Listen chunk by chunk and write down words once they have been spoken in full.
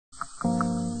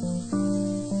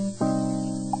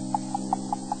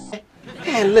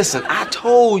Man, listen, I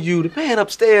told you, the man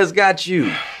upstairs got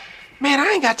you. Man,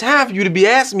 I ain't got time for you to be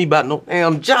asking me about no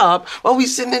damn job while we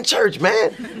sitting in church,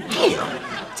 man.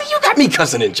 Damn. See, you got me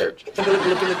cussing in church. Look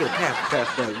at the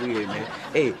pastor weird, man.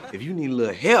 Hey, if you need a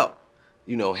little help,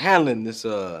 you know, handling this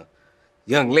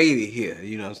young lady here,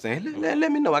 you know what I'm saying?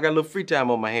 Let me know. I got a little free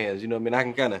time on my hands, you know what I mean? I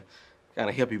can kind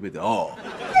of help you with it all.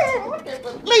 I can't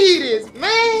believe this,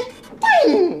 man.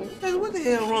 Dang. Hey, what the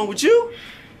hell wrong with you?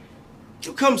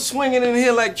 You come swinging in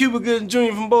here like Cuba Gooding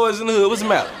Jr. from Boys in the Hood. What's the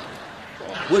matter?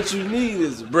 What you need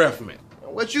is a breath mint.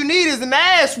 What you need is an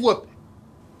ass whooping.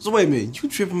 So wait a minute, you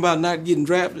tripping about not getting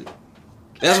drafted?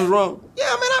 That's what's wrong? Yeah,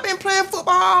 man, I've been playing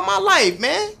football all my life,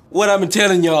 man. What I've been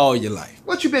telling you all your life.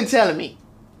 What you been telling me?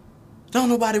 Don't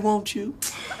nobody want you.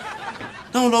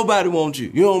 Don't nobody want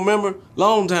you. You don't remember?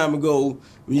 Long time ago,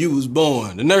 when you was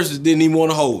born, the nurses didn't even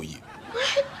want to hold you.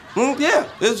 Yeah,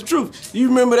 that's the truth. You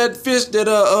remember that fish that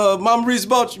Mama Reese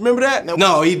bought you? Remember that?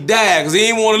 No, he died because he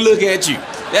didn't want to look at you.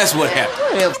 That's what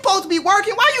happened. You're supposed to be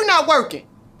working. Why you not working?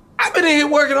 I've been in here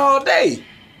working all day.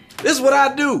 This is what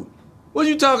I do. What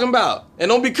you talking about? And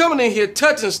don't be coming in here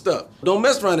touching stuff. Don't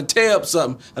mess around and tear up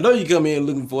something. I know you come in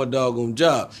looking for a doggone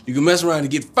job. You can mess around and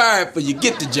get fired before you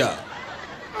get the job.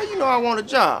 How you know I want a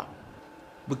job?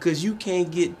 Because you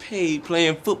can't get paid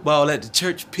playing football at the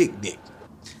church picnic.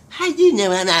 How you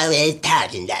know I'm always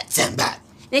talking about somebody?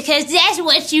 Because that's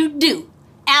what you do.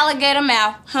 Alligator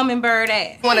mouth, hummingbird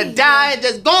ass. Wanna die and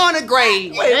just go in the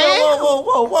grave, Wait, man.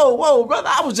 whoa, brother.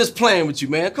 I was just playing with you,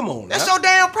 man. Come on now. That's your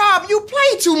damn problem. You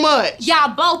play too much.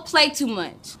 Y'all both play too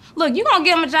much. Look, you gonna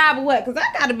give him a job or what? Because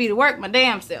I gotta be to work my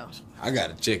damn self. I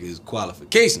gotta check his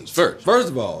qualifications first. First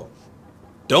of all,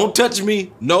 don't touch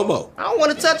me no more. I don't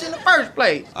want to touch in the first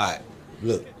place. All right,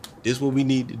 look, this is what we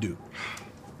need to do.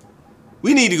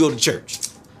 We need to go to church.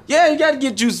 Yeah, you gotta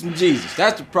get you some Jesus.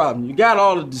 That's the problem. You got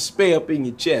all the despair up in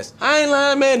your chest. I ain't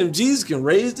lying, man. If Jesus can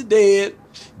raise the dead,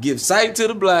 give sight to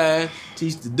the blind,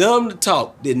 teach the dumb to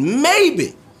talk, then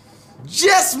maybe,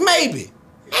 just maybe,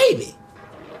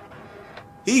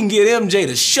 he can get MJ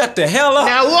to shut the hell up.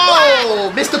 Now,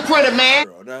 whoa, Mr. Printer, man.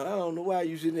 Now, I don't know why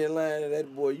you sitting there lying to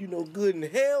that boy. You know good and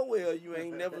hell well you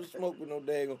ain't never smoked with no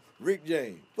daggone Rick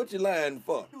James. What you lying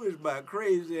for? You is about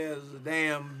crazy as a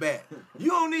damn bat.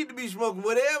 You don't need to be smoking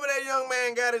whatever that young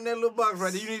man got in that little box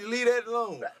right there. You need to leave that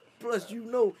alone. Plus, you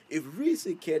know, if Reese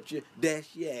catch you,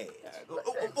 that's your ass. What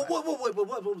was that?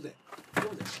 What was that?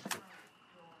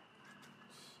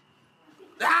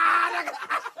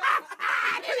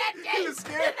 You was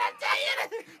scared?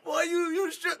 Boy,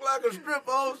 you shook like a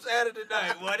stripper on Saturday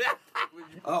night, boy.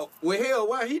 Oh, well, hell,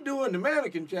 while he doing the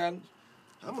mannequin challenge,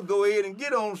 I'm gonna go ahead and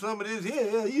get on some of this here.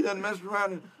 Hell, he done messed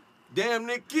around and damn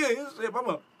near kill himself. I'm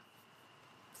gonna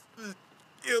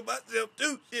kill myself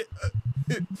too, shit.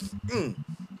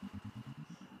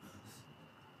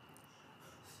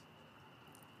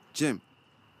 Jim.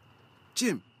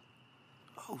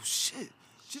 Oh, shit.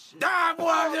 Die, boy,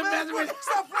 I'm just messing with you.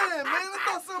 Stop playing, man. I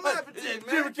thought something happened to you, man.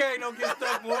 Jimmy K don't get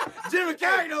stuck, boy. Jimmy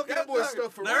K don't get stuck. That boy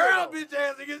stuck for real. The Earl bitch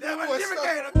ass nigga. That boy Jimmy stuck. K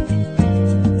don't